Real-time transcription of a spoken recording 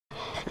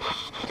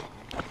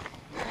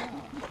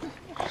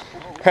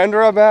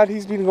Hyderabad,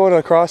 he's been going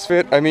to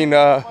CrossFit,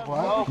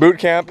 boot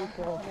camp.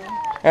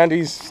 And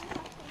he's,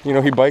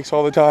 he bikes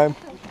all the time.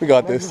 We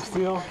got this.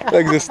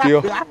 Legs of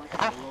steel.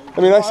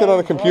 I sit on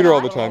the computer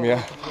all the time,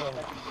 yeah.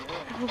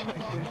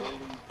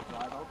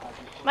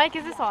 Mike,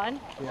 is this on?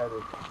 Yeah, it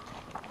is.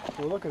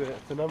 Well, look at it.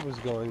 If the number's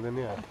going, then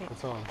yeah, okay.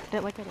 It's on.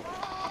 Don't look at it.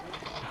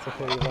 It's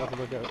okay, you'll have to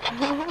look at it.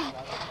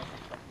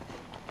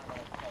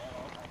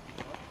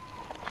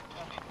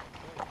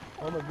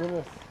 Oh my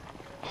goodness.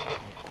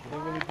 They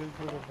really did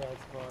put a bad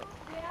spot.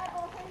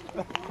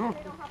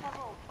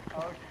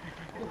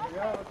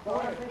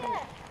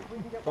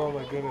 Oh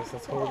my goodness,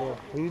 that's horrible.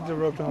 We need the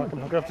rope to hook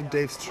it up to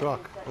Dave's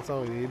truck. That's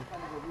all we need.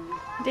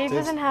 Dave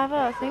doesn't have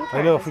a thing for it.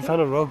 I know, if we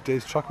found a rope,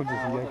 Dave's truck would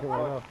just yank it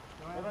right up.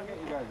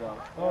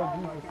 Oh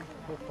Jesus,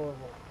 that's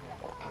horrible.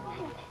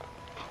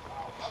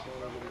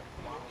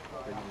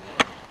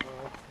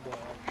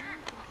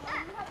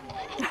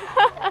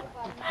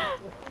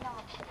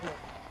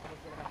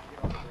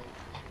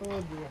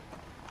 Oh dear.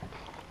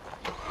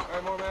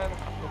 Alright, more man.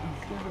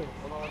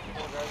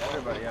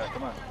 Everybody, yeah,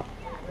 come on.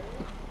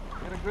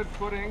 Get a good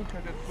footing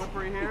because it's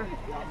slippery here.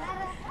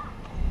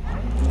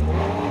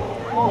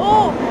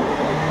 Oh!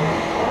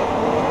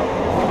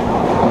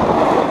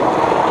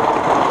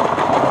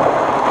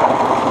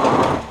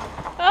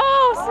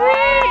 Oh,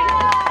 sweet!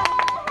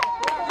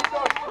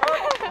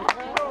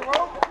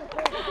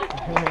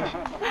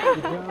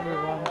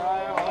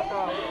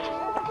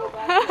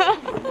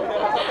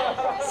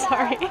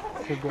 Sorry.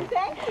 Thank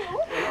you.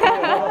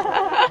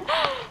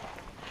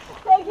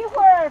 Thank you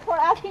for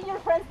asking your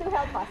friends to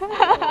help us. You're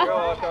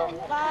welcome.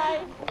 Bye.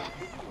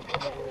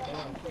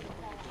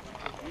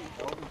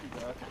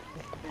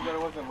 You thought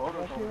it wasn't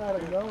loaded? I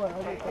don't know. I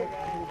don't think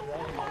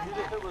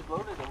If it was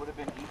loaded, it would have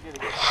been easier to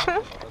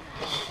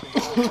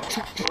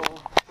get.